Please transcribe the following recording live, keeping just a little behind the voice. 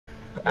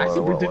I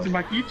actually predicted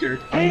my future.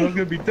 I was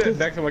gonna be dead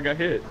next time I got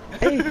hit.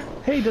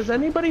 Hey, does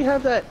anybody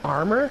have that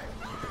armor?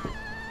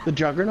 The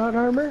Juggernaut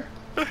armor?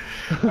 I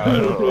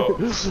don't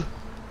know.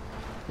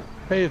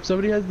 Hey, if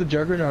somebody has the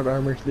Juggernaut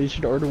armor, they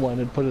should order one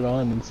and put it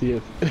on and see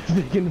if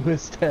they can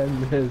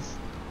withstand this.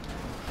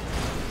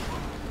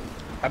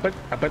 I bet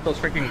those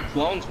freaking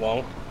clones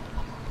won't.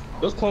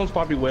 Those clones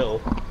probably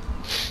will.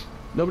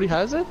 Nobody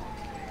has it?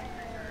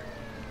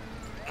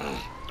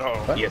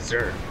 Oh. What? Yes,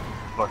 sir.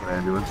 Fucking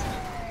ambulance.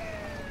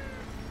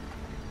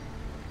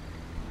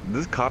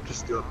 This cop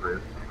just steal a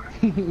Prius.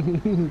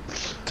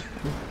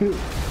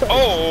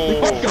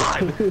 Oh!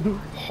 God!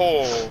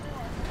 Oh.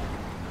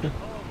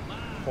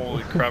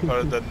 Holy crap,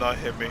 how did that not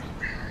hit me?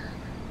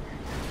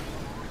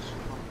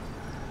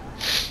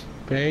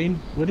 Payne,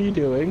 what are you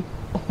doing?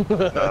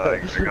 I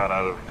got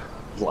out of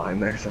line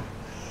there, so.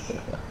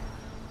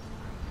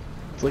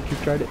 It's like you're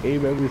trying to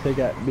aim everything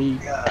at me.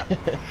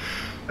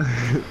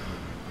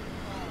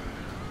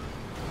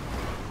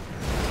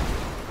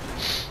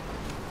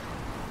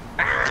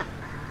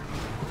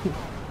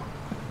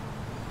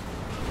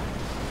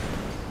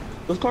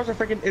 Those cars are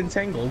freaking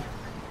entangled.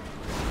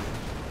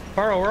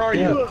 Carl, where are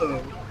you?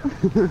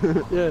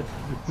 Yeah.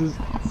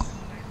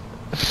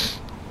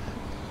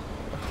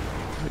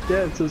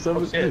 Yeah, so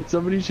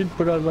somebody should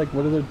put on like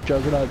one of their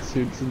Juggernaut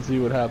suits and see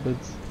what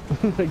happens.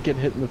 Get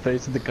hit in the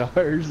face with the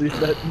car, see if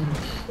that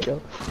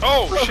kill.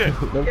 Oh shit!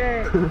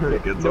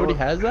 Nobody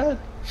has that?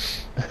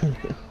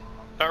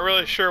 Not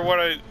really sure what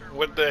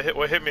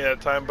hit me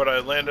that time, but I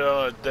landed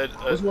on a dead.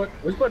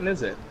 Which button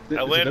is it?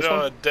 I landed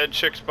on a dead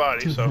chick's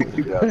body, so.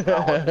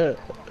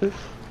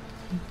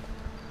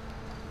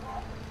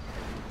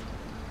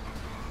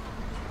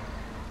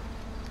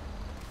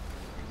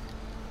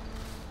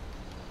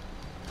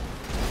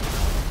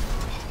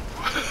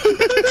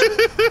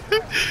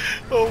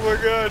 Oh my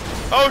god!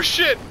 Oh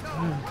shit!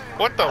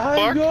 What the fuck?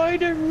 I'm going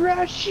to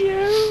rush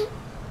you.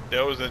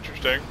 That was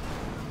interesting.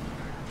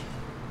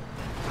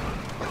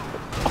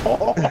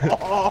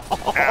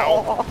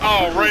 Ow!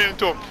 Oh, right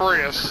into a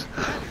Prius.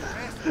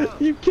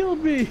 You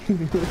killed me.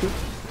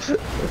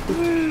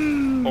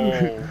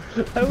 Oh.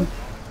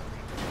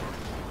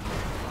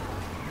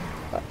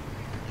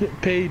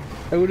 Paid.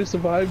 I would have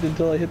survived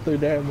until I hit the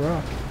damn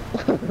rock.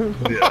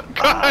 Oh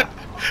god!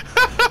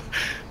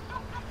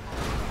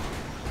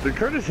 Did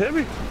Curtis hit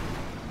me?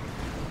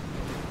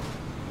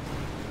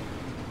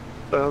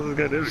 What the hell is this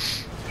guy doing?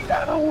 Get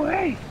out of the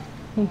way.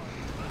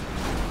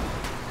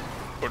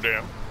 Oh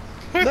damn.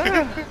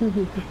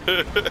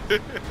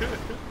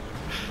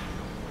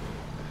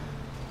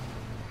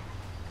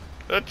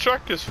 That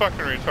truck is fucking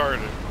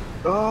retarded.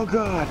 Oh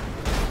god!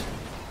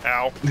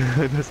 Ow.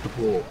 I missed the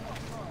pool.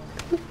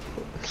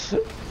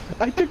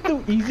 I took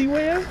the easy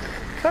way out?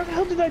 How the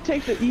hell did I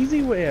take the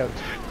easy way out?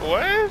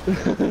 What?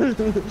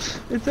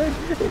 It said,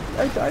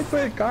 I died by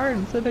a car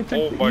and said I took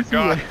Oh the my easy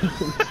god. way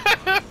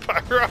out.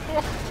 Pyro.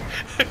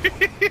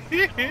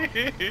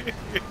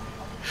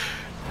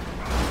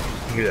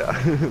 Yeah,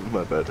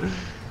 my bad.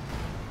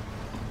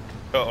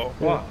 Uh-oh.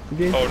 What? The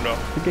game, Oh no.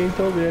 The game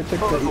told me I took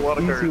there's a lot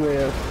the of easy current.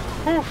 way out.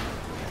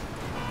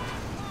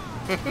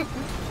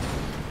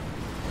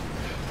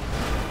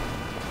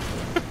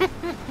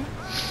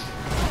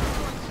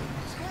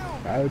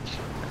 Ouch.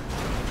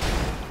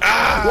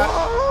 Ah!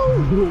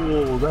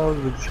 Whoa! That was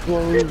an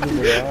explosion.